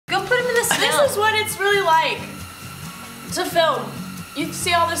This is what it's really like to film. You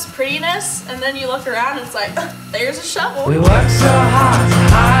see all this prettiness, and then you look around and it's like, there's a shovel. We work so hard to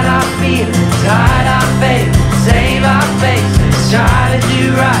hide our feelings, hide our faith, save our faces, try to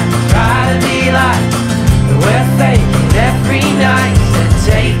do right, try to be like, but we're faking every night, said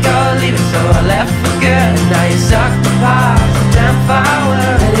take or leave it, so I left for good, now you suck the past, a damn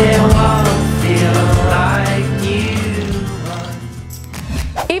firework, and it won't feel like you.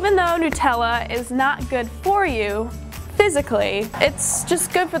 Even though Nutella is not good for you, physically, it's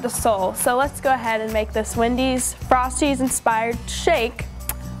just good for the soul. So let's go ahead and make this Wendy's Frosties inspired shake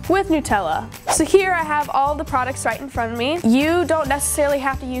with Nutella. So here I have all the products right in front of me. You don't necessarily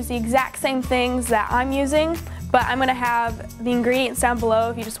have to use the exact same things that I'm using, but I'm gonna have the ingredients down below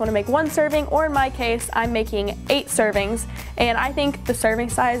if you just wanna make 1 serving, or in my case, I'm making 8 servings. And I think the serving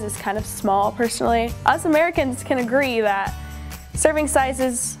size is kind of small personally. Us Americans can agree that serving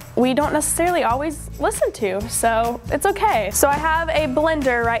sizes we don't necessarily always listen to, so it's okay. So I have a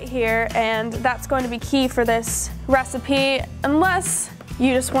blender right here, and that's going to be key for this recipe, unless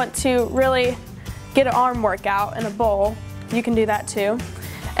you just want to really get an arm workout in a bowl. You can do that too.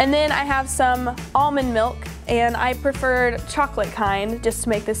 And then I have some almond milk, and I preferred chocolate kind just to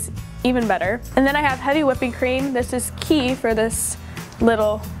make this even better. And then I have heavy whipping cream. This is key for this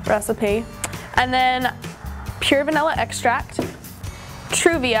little recipe. And then pure vanilla extract,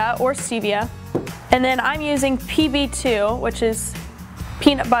 Truvia or stevia, and then I'm using PB2, which is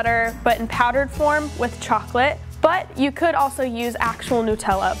peanut butter but in powdered form with chocolate, but you could also use actual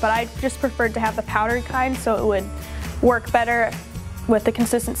Nutella, but I just preferred to have the powdered kind so it would work better with the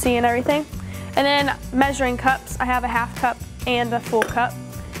consistency and everything. And then measuring cups, I have a half cup and a full cup.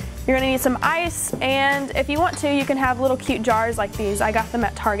 You're gonna need some ice, and if you want to, you can have little cute jars like these. I got them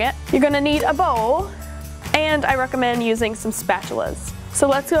at Target. You're gonna need a bowl, and I recommend using some spatulas. So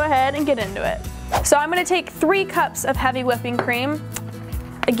let's go ahead and get into it. So I'm gonna take 3 cups of heavy whipping cream.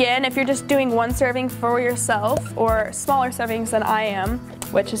 Again, if you're just doing 1 serving for yourself, or smaller servings than I am,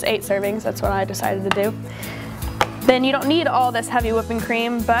 which is 8 servings, that's what I decided to do, then you don't need all this heavy whipping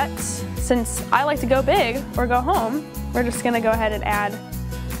cream, but since I like to go big or go home, we're just gonna go ahead and add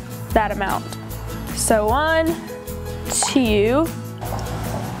that amount. So 1, 2,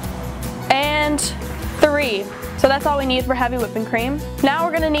 and 3. So that's all we need for heavy whipping cream. Now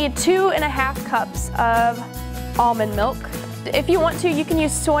we're gonna need 2½ cups of almond milk. If you want to, you can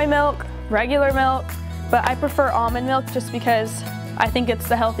use soy milk, regular milk, but I prefer almond milk just because I think it's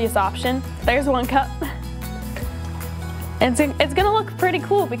the healthiest option. There's 1 cup. And it's gonna look pretty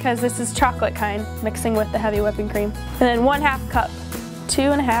cool because this is chocolate kind, mixing with the heavy whipping cream. And then 1/2 cup,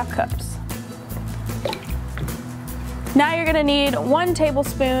 2½ cups. Now you're gonna need 1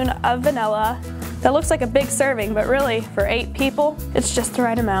 tablespoon of vanilla. That looks like a big serving, but really for 8 people, it's just the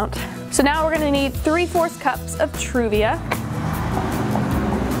right amount. So now we're gonna need 3/4 cups of Truvia.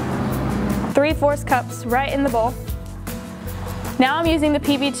 3/4 cups right in the bowl. Now I'm using the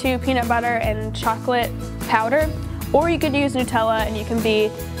PB2 peanut butter and chocolate powder, or you could use Nutella and you can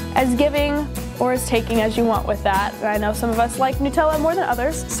be as giving or as taking as you want with that. I know some of us like Nutella more than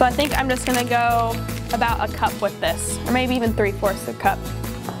others, so I think I'm just gonna go about a cup with this, or maybe even 3/4 a cup.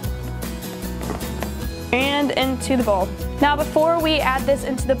 And into the bowl. Now before we add this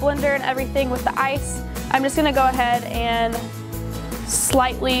into the blender and everything with the ice, I'm just gonna go ahead and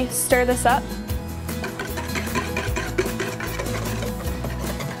slightly stir this up.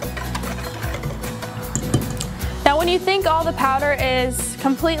 Now when you think all the powder is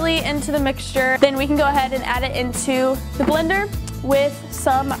completely into the mixture, then we can go ahead and add it into the blender with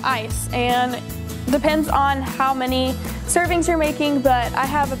some ice. And depends on how many servings you're making, but I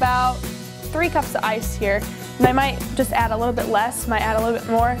have about 3 cups of ice here. And I might just add a little bit less, might add a little bit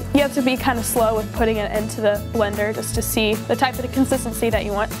more. You have to be kind of slow with putting it into the blender just to see the type of consistency that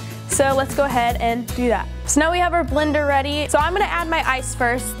you want. So let's go ahead and do that. So now we have our blender ready. So I'm gonna add my ice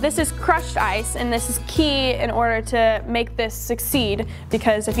first. This is crushed ice, and this is key in order to make this succeed,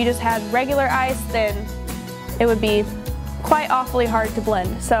 because if you just had regular ice, then it would be quite awfully hard to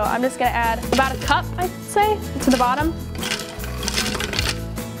blend. So I'm just gonna add about a cup, I'd say, to the bottom.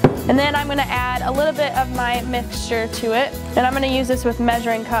 And then I'm gonna add a little bit of my mixture to it. And I'm gonna use this with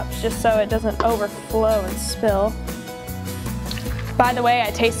measuring cups just so it doesn't overflow and spill. By the way,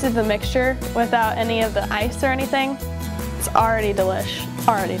 I tasted the mixture without any of the ice or anything. It's already delish,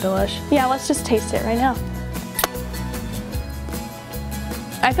 already delish. Yeah, let's just taste it right now.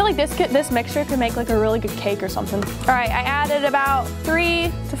 I feel like this mixture could make like a really good cake or something. All right, I added about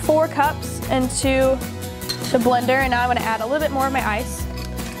 3 to 4 cups into the blender, and now I'm gonna add a little bit more of my ice.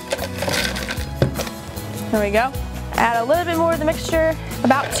 There we go. Add a little bit more of the mixture,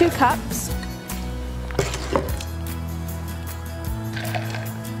 about 2 cups.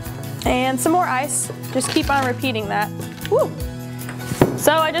 And some more ice. Just keep on repeating that. Woo.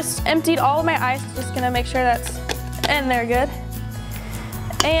 So I just emptied all of my ice. Just gonna make sure that's in there good.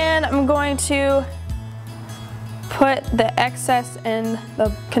 And I'm going to put the excess in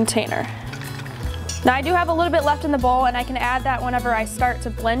the container. Now I do have a little bit left in the bowl and I can add that whenever I start to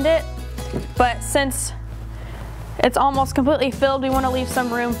blend it. But since it's almost completely filled, we want to leave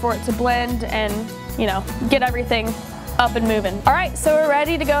some room for it to blend and, you know, get everything up and moving. All right, so we're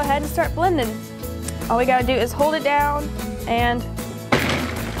ready to go ahead and start blending. All we gotta do is hold it down and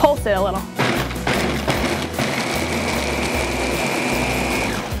pulse it a little.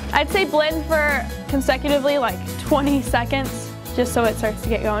 I'd say blend for consecutively like 20 seconds, just so it starts to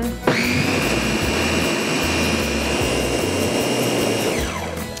get going.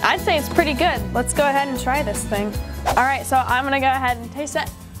 I'd say it's pretty good. Let's go ahead and try this thing. All right, so I'm gonna go ahead and taste it.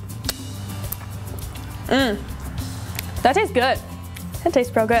 That tastes good. That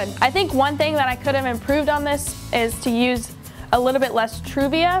tastes real good. I think one thing that I could have improved on this is to use a little bit less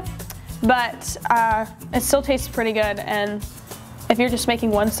Truvia, but it still tastes pretty good. And if you're just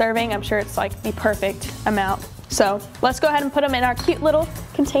making 1 serving, I'm sure it's like the perfect amount. So let's go ahead and put them in our cute little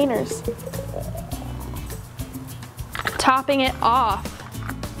containers. Topping it off.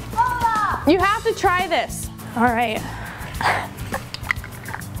 You have to try this. All right.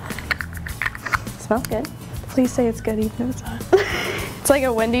 Smells good. Please say it's good even if it's not. It's like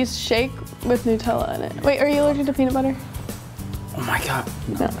a Wendy's shake with Nutella in it. Wait, are you allergic to peanut butter? Oh my God.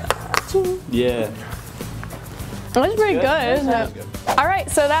 No. Yeah. That's pretty good, isn't it? All right,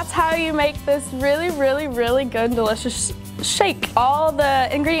 so that's how you make this really, really, really good and delicious shake. All the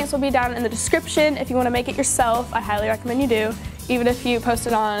ingredients will be down in the description. If you want to make it yourself, I highly recommend you do. Even if you post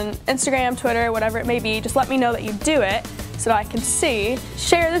it on Instagram, Twitter, whatever it may be, just let me know that you do it so that I can see.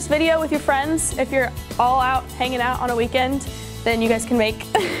 Share this video with your friends. If you're all out hanging out on a weekend, then you guys can make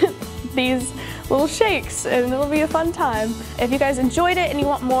these little shakes and it'll be a fun time. If you guys enjoyed it and you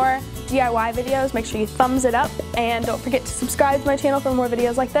want more DIY videos, make sure you thumbs it up and don't forget to subscribe to my channel for more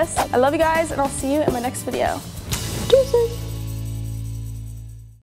videos like this. I love you guys and I'll see you in my next video. Deuces.